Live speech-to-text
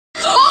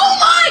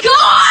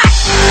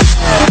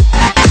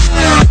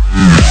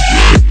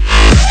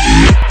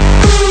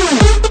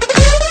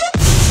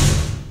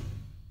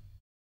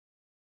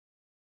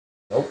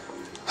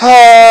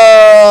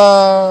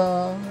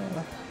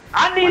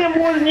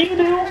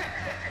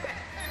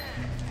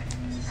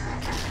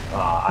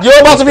You're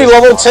about to be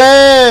level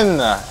 10!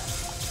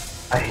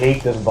 I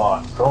hate this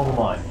boss so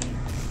much.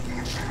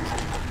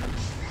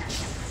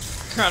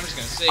 I'm just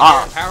gonna say you're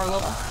at power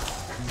level.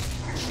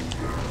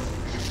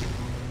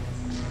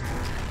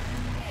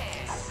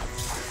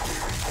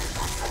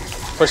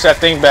 Push that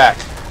thing back.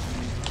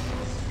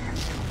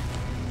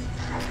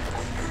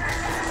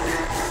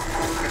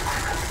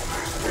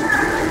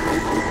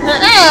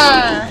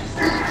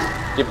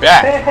 Get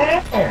back.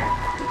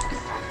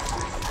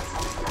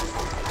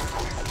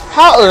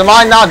 How am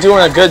I not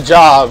doing a good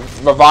job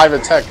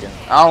reviving Tekken?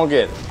 I don't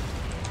get it.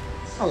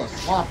 That was a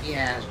sloppy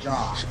ass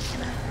job.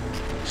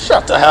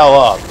 Shut the hell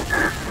up.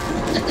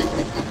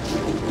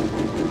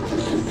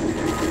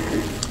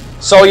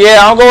 So yeah,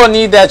 I'm gonna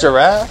need that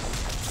giraffe.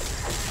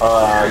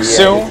 Yeah,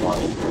 soon.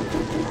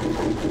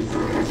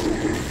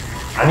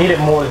 I need it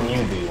more than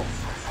you do.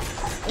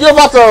 You're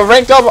about to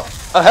rank up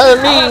ahead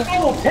of me. I'm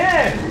level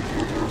 10!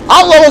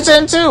 I'm level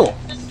 10 too.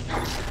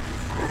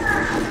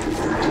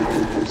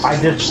 I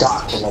just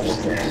got to level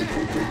 10.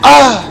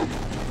 Ah!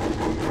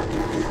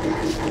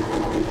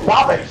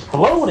 Stop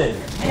exploding!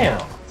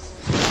 Damn.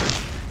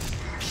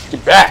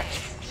 Get back.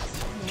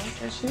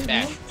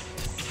 Back.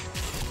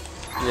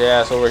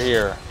 Yeah, it's over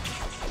here.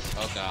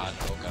 Oh god,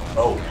 oh god.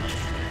 Oh.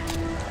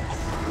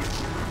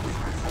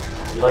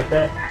 You like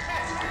that?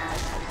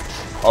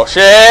 Oh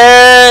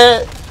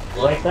shit!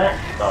 You like that?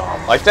 No.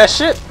 Like that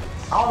shit?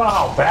 I don't know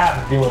how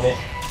Bab's doing it.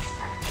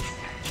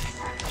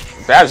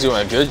 Bab's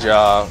doing a good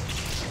job.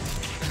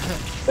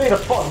 Stay the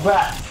fuck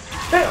back.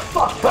 Stay the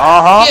fuck back.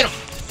 Uh-huh. Get him!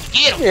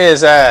 Get him! Get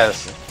his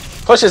ass.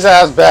 Push his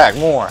ass back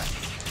more.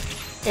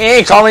 He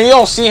ain't coming, you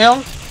don't see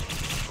him.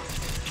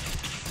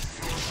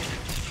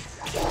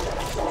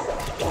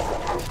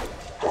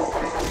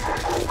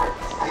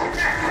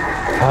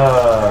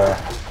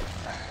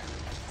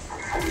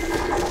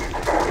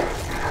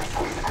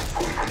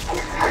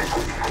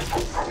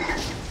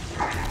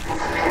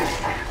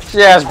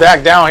 Get ass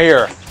back down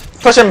here.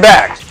 Push him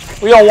back.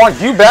 We don't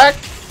want you back.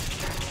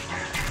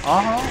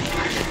 Uh-huh.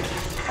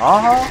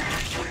 Uh-huh.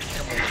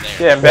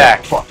 Get him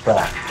back. Fuck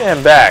back. Get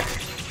him back.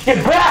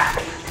 Get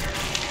back!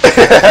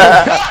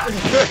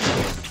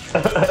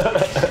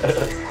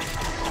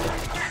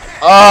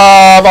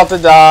 Oh, about to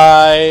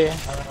die.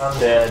 I'm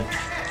dead.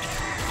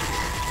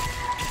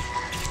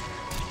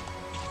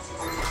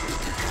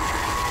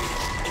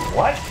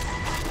 What?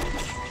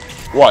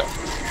 What?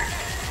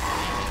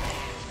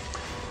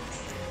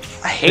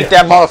 I hate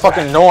that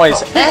motherfucking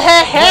noise.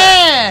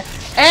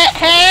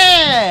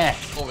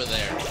 Over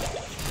there.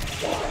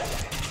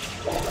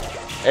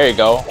 There you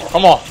go.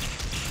 Come on.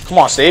 Come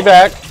on, stay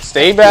back.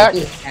 Stay back.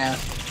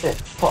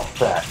 Fuck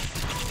that.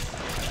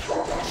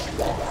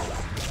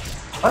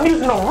 I'm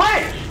using a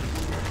wrench!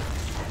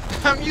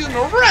 I'm using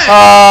a wrench!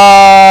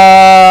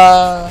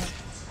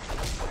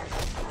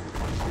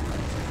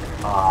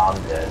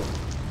 I'm dead.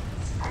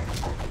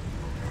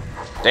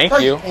 Thank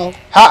you.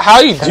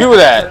 How you do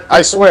that?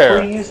 I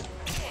swear. Please?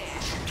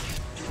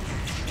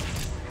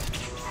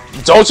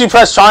 Don't you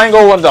press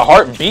triangle when the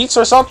heart beats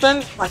or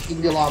something? Like you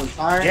get a lot of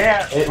fire.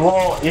 Yeah,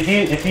 well, if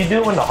you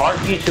do when the heart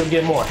beats, you'll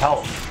get more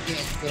health.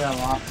 Get a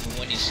lot.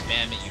 When you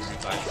spam it, you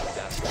revive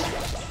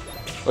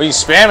Babtastic. Well, you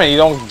spam it, you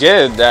don't get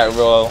it that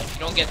well. You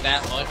don't get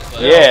that much,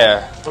 but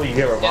Yeah. So you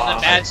get in revived.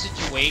 a bad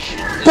situation.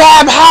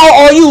 Bob, how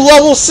are you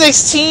level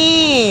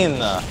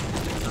 16? I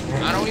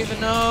don't even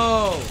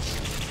know.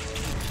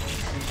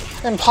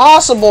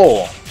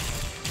 Impossible.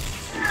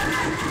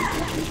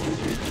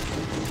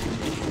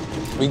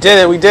 We did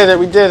it, we did it,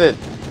 we did it.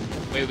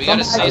 Wait, we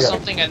gotta say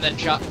something and then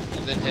chop,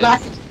 and then hit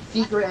Back him.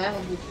 secret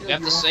animal. We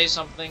have to say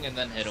something and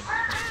then hit him.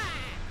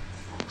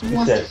 He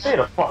said, stay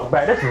the fuck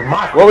back, this is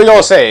my What we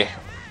gonna say?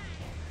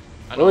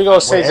 What we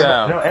gonna say to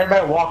them? No,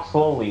 everybody walk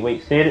slowly.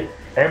 Wait, say it.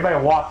 Everybody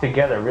walk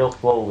together real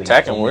slowly.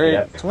 Tekken,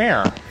 where? Come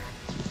here.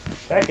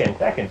 Tekken.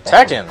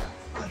 Tekken.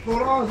 What's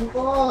going on? What's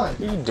going on?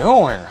 What are you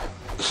doing?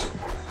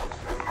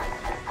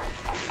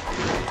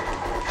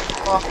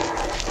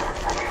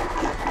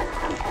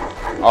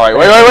 Alright,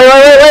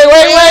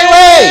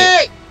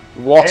 wait!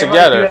 Walk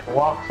together.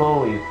 Walk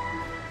slowly.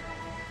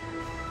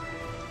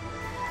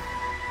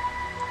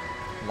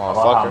 I'm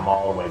Motherfucker.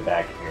 all the way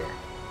back here.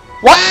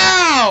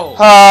 Wow!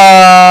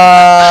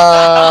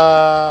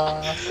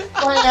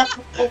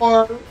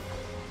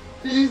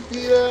 Did you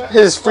see that?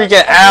 His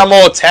freaking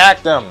animal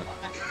attacked him.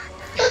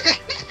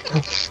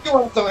 You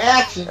want some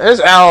action? His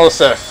animal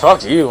said,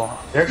 fuck you.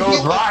 There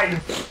goes Ryan.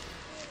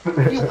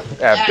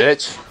 That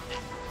bitch.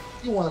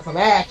 You want some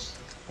action?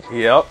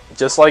 Yep,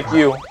 just like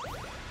you.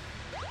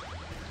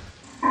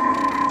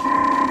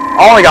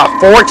 I only got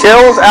 4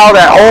 kills out of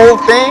that whole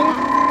thing?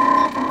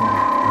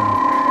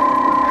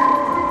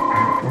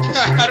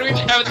 How do we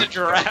have the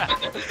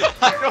giraffe?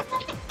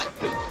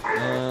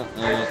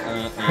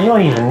 You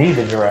don't even need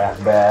the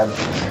giraffe, Bab.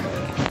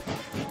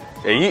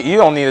 Yeah, you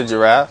don't need a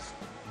giraffe.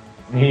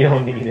 You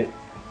don't need it.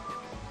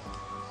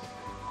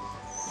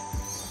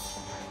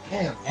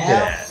 Damn,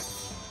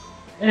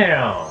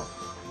 Damn.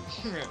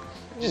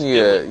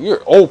 Yeah,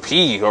 you're OP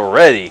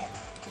already.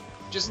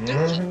 Just do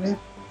it.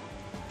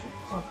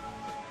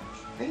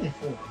 Maybe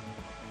 4. You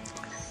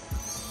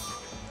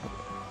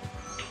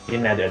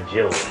didn't have the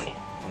agility.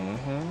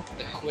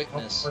 The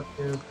quickness. 1,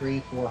 2,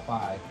 3, 4,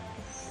 5.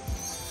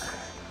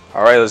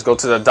 Alright, let's go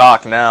to the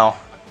dock now.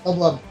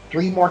 Level up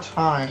 3 more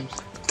times.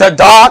 The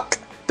dock!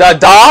 The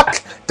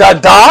dock! The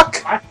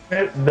dock!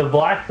 The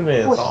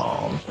blacksmith.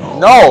 Oh,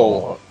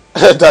 No!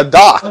 The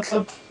dock!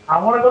 I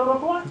want to go to the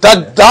blacksmith. The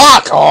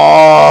dock!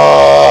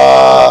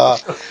 Oh!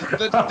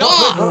 The dog!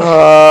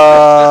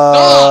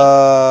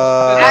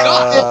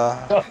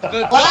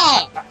 The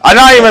dog! I'm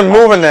not even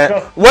moving it.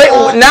 Wait,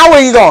 now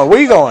where you going? Where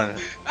you going?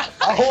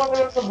 I want to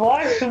go to the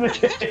blacksmith.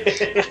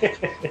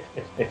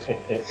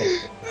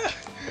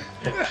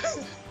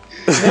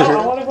 No,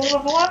 I want to go to the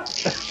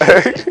blacksmith.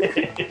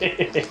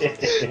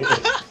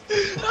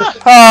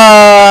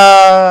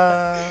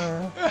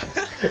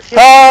 Go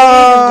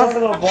to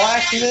the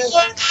blacksmith.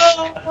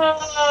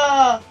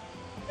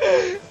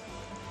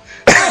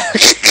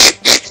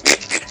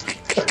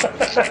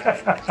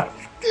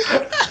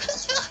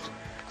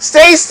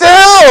 Stay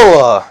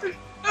still!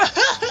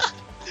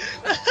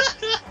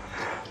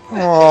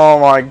 Oh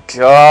my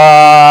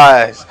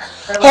gosh!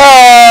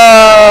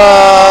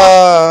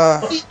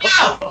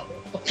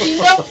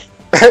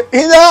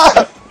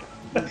 Enough!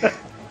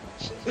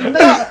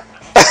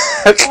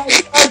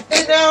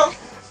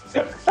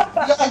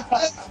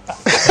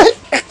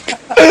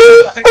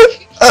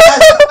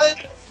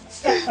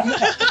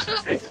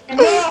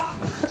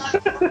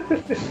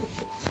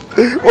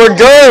 We're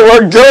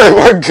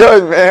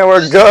good, man,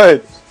 we're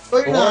good.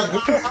 We're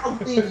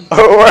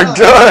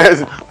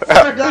good.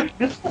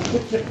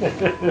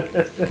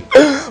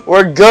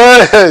 We're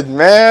good,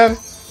 man.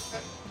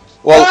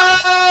 Well,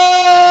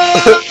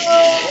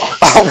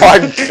 oh my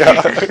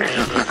god.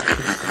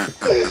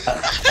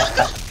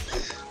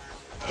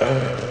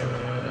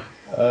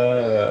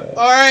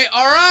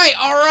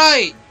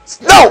 Alright!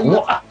 No!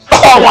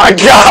 Oh my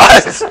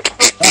god!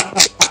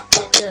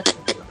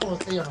 We'll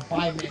stay on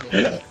 5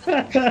 minutes.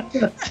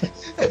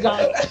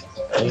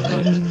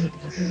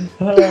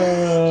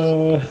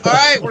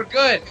 Alright, we're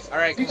good.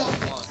 Alright, come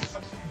on.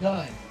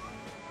 Done.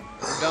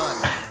 We're done.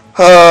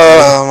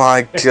 Oh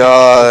my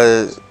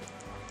god.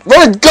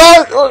 We're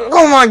good!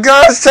 Oh my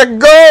god, Tech,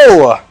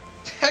 go!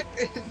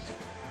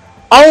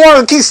 I don't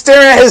want to keep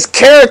staring at his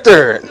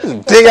character.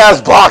 Big ass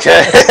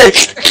blockhead.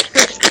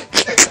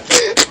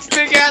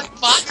 Big ass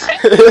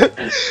blockhead.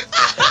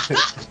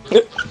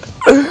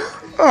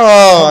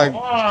 Oh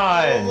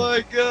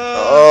my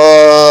god.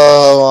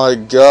 Oh my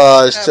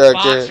gosh, That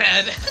Tekken.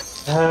 blockhead.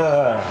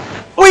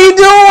 What are you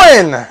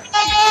doing?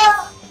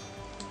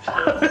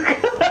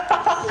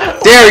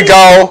 There we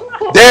go.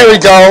 There we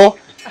go.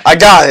 I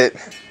got it.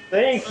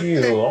 Thank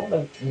you. I'm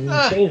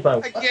gonna change my I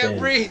weapon. can't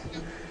breathe.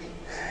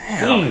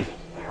 Jesus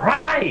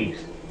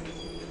Christ.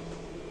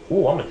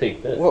 Ooh, I'm gonna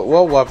take this.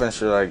 What weapon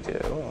should I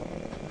get?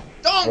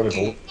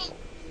 Donkey.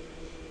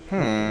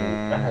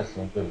 That has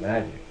some good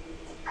magic.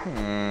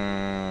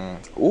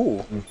 Ooh.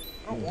 I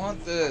don't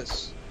want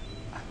this.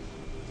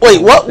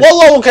 Wait, what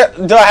level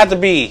do I have to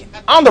be?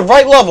 I'm the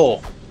right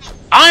level.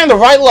 I am the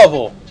right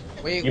level.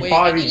 Wait, You wait.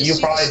 probably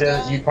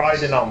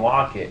didn't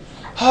unlock it.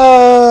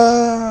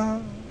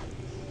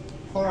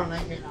 Hold on, I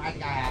think I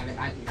have it.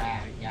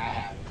 Yeah, I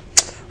have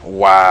it.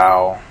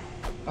 Wow.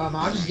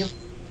 I'll just give.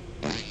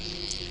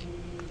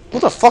 Who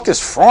the fuck is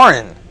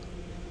foreign?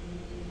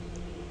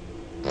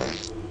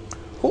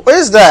 Who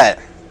is that?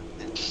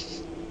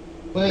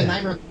 Wait,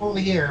 Nightmare, come over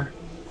here.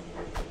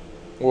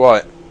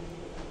 What?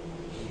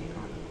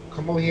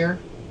 Come over here.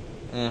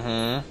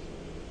 Mm-hmm.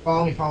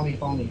 Follow me,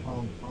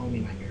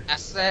 Nightmare. I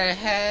say,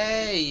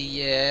 hey,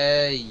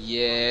 yeah.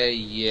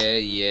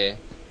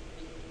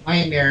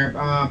 Nightmare,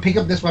 pick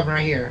up this weapon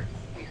right here.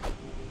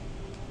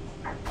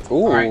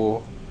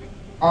 Ooh.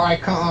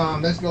 Alright,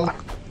 come, let's go.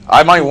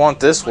 I might want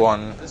this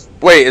one.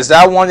 Wait, is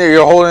that one that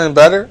you're holding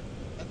better?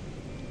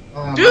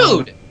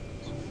 Dude!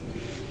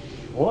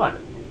 What?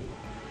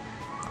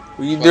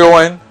 What you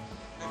doing?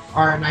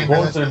 Alright, Nightmare,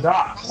 Going let's to the go.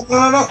 dock.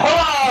 No.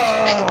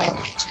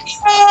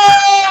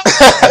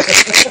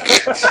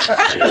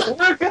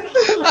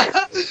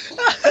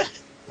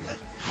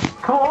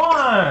 Come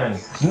on!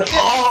 No.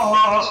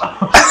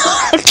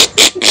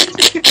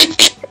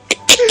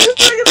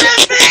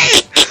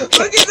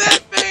 Look at that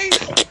face!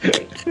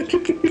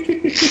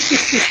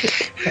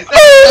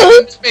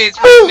 That's face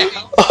right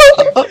now.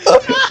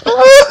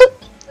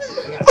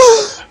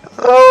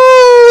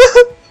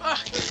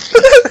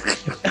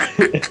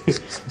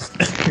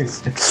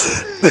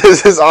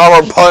 This is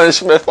our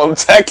punishment from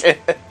Tekken.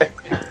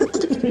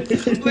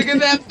 Look at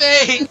that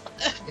face!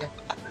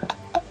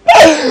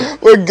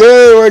 We're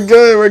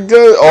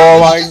good. Oh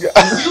my god.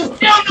 You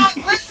still not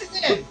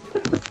listening!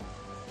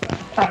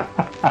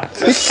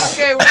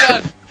 Okay, we're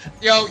done.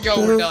 Yo,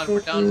 we're done.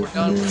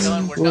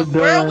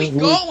 Where are we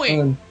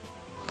going?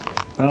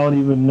 I don't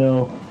even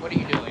know. What are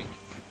you doing?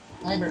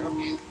 Nightmare,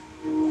 okay.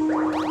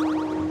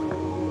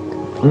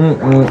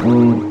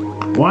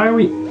 Why are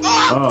we?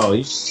 Oh,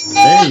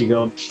 there you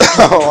go.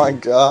 Oh my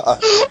god.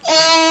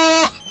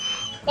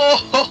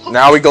 Oh!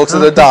 Now we go to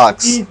the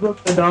docks. Please look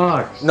at the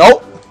docks.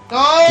 Nope. No!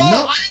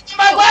 I didn't get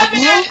my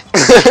weapon!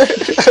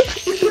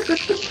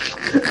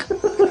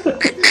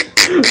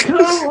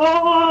 Come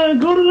on,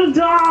 go to the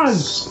dog.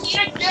 You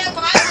didn't get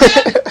my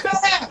weapon!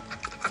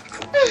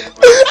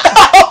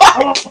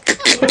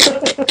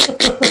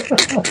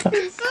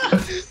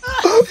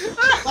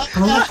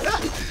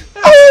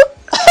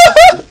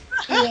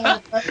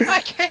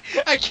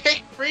 I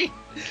can't breathe.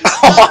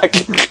 Oh my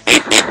god.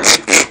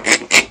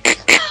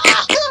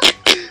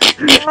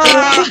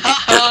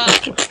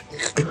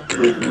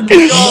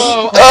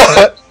 No, I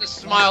took the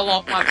smile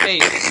off my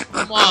face.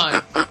 Come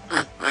on.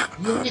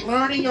 You're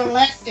learning your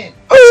lesson.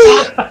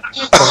 You're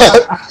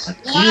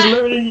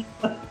learning.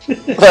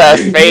 That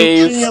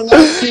face.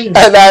 And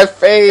that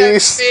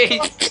face.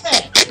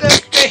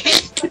 That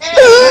face.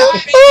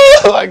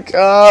 Oh my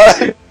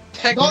god.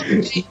 Don't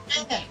do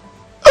that.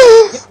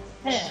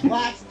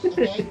 Blacksmith,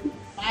 okay?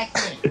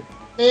 Blacksmith.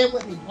 Stay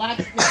with me,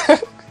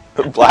 blacksmith.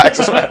 The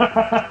blacksmith.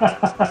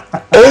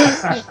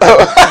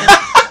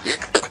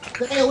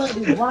 Stay with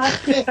me,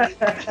 blacksmith.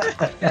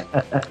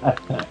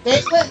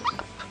 Stay with me,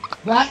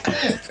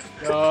 blacksmith.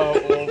 Oh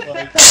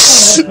my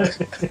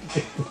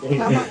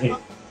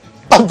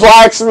A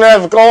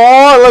blacksmith. Go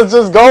on. Let's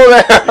just go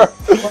there.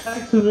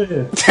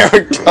 Blacksmith. There we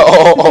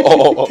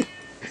go.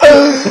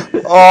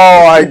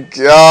 Oh my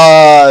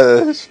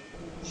gosh.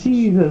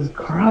 Jesus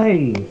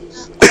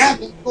Christ. Yeah,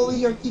 just go over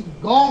here and keep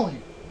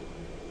going.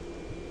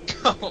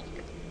 god.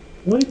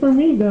 Wait for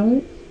me,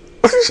 guys.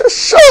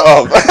 Shut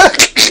up. Wait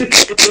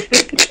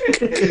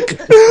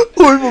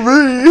for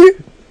me.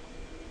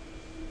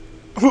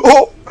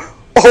 Oh,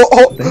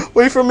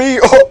 wait for me.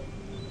 Oh.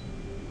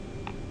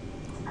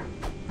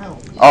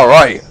 All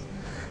right.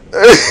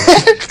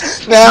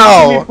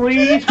 Now. Can we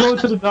please go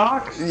to the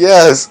dock?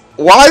 Yes.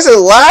 Why is it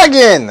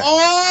lagging?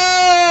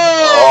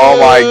 Oh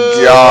my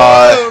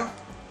god.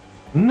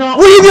 No.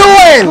 What are you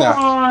doing?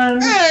 Come on.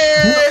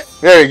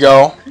 There you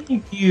go.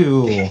 Thank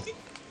you.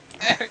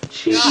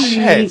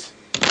 Shit.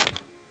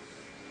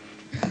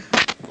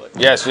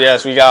 Yes,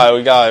 we got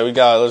it.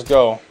 Let's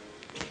go.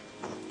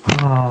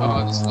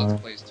 Oh, this Let's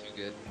Play is too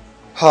good.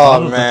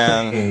 Oh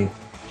man.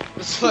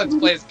 This Let's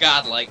Play is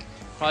godlike.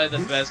 Probably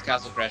the best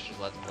Castle Crashers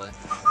Let's Play.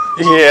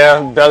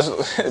 Yeah,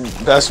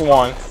 best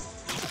one.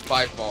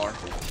 By far.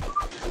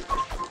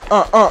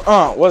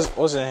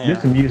 What's in here?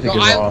 This music Yo,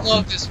 is I awesome.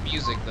 love this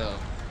music though.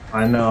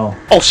 I know.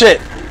 Oh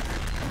shit.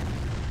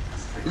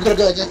 You're gonna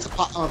go against the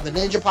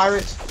Ninja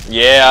Pirates?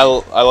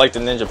 Yeah, I like the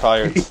Ninja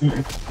Pirates.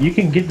 You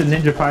can get the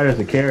Ninja Pirate as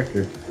a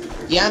character.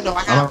 Yeah, no,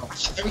 I have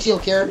every single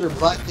character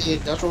but the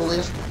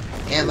industrialist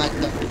and like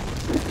the.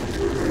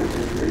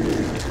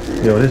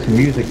 Yo, this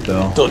music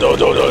though.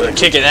 The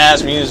kicking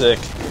ass music.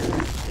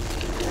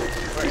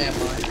 Where am I?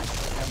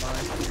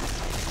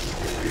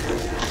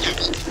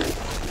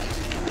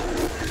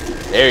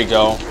 There you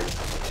go.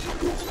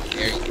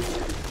 There you go.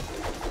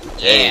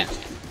 Yeah.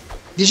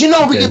 Did you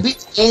know we Okay. can beat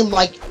the game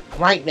like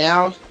right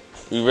now?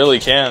 You really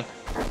can.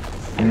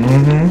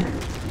 Mm-hmm.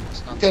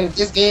 Because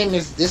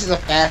this is a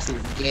fast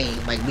game.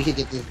 Like we could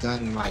get this done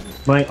in like.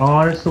 Like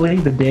honestly,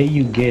 the day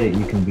you get it,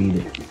 you can beat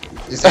it.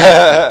 It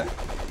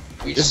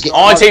We Just just get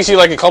only takes you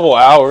like a couple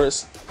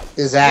hours.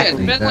 yeah,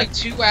 Exactly. it's been like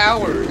 2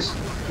 hours.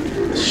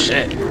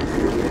 Shit.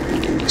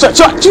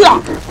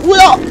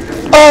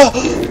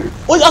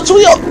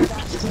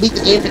 Beat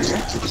the game. If you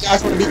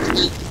guys want to beat the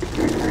game.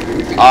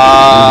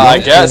 I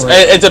guess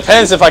it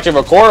depends if I can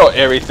record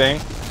everything.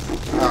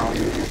 Oh.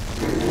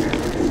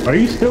 Are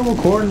you still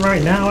recording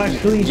right now?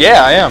 Actually.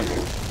 Yeah, I am.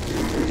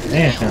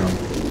 Damn.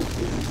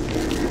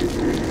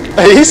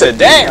 He said,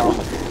 "Damn."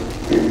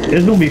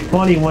 It's gonna be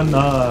funny when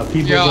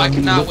people. Yo, I gonna be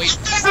cannot wait.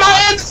 It's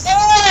my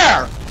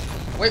air!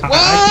 Wait,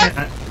 what?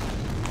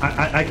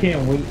 I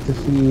can't wait to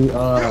see.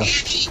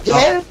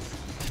 Yeah.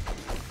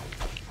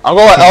 I'm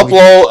gonna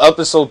upload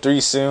episode 3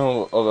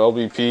 soon of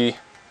LBP.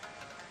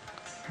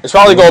 It's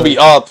probably gonna be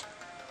up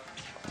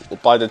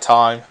by the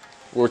time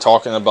we're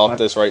talking about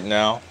this right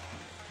now.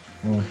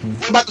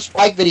 What about the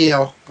Spike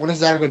video? When is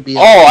that going to be?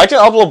 Oh, I can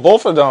upload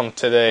both of them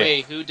today.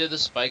 Wait, who did the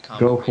spike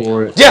comment? Go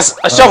for it. Yes,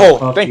 a shovel.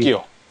 Puffy. Thank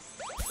you.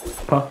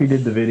 Puffy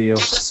did the video.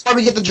 That's why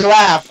we get the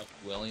giraffe.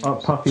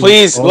 Williams. Puffy.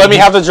 Please, let me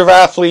have the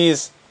giraffe,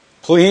 please.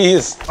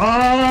 Please.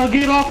 Oh,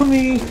 get off of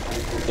me!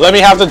 Let me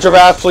have the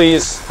giraffe,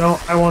 please. No,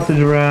 I want the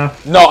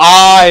giraffe. No,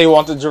 I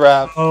want the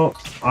giraffe. Oh,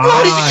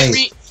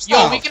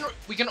 Yo,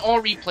 we can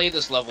all replay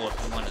this level if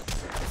we want it.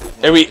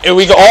 And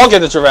we can all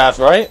get the giraffe,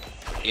 right?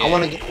 Yeah. I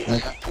want to get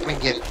it.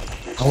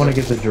 I want to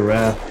get the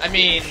giraffe. I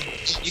mean,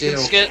 you can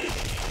skip.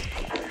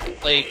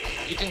 Like,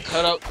 you can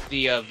cut up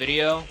the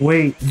video.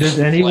 Wait, does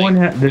anyone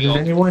have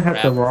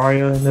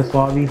Terraria in this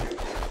lobby?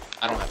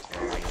 I don't have to.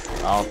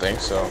 I don't think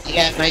so.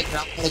 Yeah, Mike,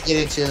 I want to get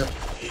it too.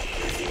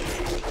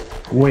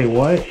 Wait,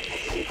 what?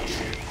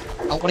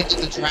 I want to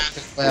get the giraffe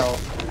as well.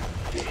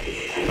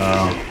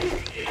 Oh.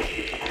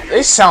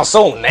 They sound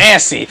so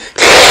nasty.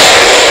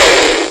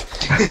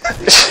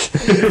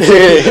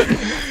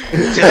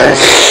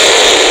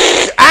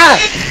 Ah!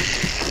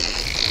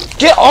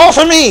 Get off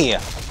of me!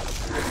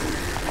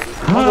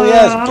 Ugly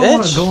ass I don't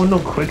want bitch. to go in no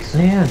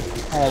quicksand.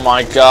 Oh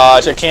my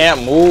gosh, I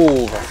can't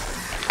move.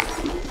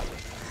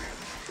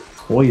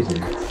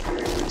 poison.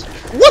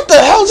 What the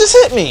hell just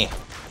hit me?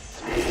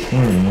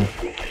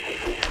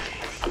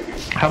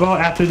 How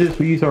about after this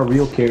we use our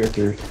real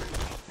characters?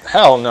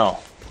 Hell no.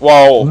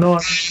 Whoa. No,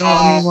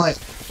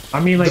 I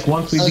mean like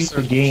once we beat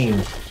the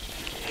game.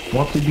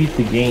 Once we beat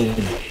the game.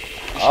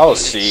 I'll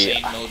see.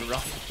 Insane mode, bro.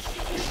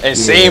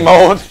 Insane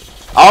mode?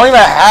 I don't even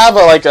have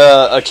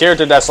a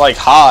character that's like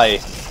high.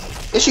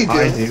 Yes, you do.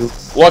 I do.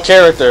 What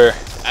character?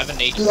 I have an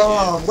 8.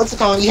 What's it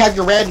called? You have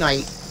your Red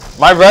Knight.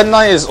 My Red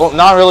Knight is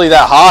not really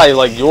that high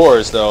like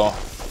yours though.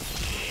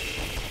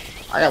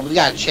 We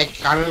gotta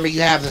check. I remember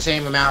you have the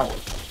same amount.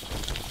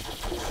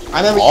 I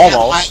remember you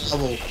Almost. have a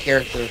high level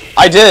character.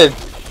 I did.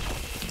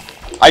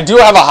 I do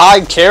have a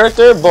high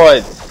character, but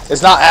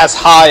it's not as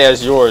high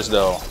as yours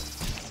though.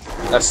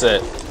 That's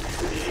it.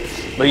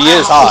 But he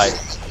is high.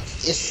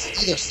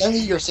 It's either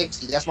 70 or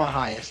 60. That's my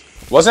highest.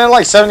 Wasn't it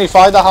like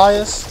 75 the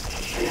highest?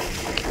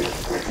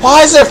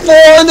 Why is there 4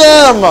 of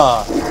them?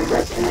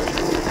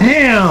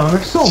 Damn,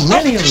 there's so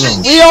many of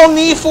them. We don't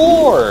need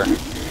 4.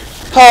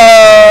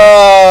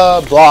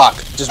 Block.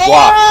 Just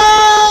block.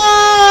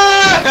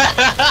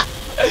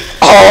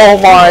 Oh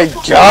my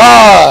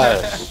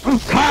god! I'm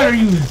tired of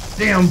you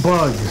damn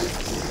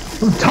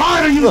bugs. I'm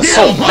tired of you There's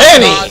damn so bugs.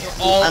 many!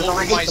 All I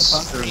over hate my the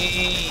buzzer.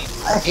 screen.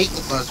 I hate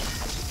the buzzer.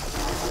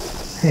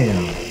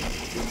 Damn.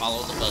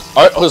 Follow the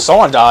buzzer. Oh,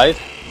 someone died.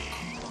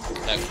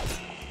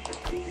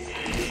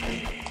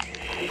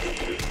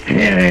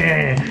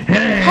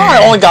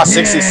 I only got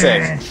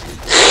 66.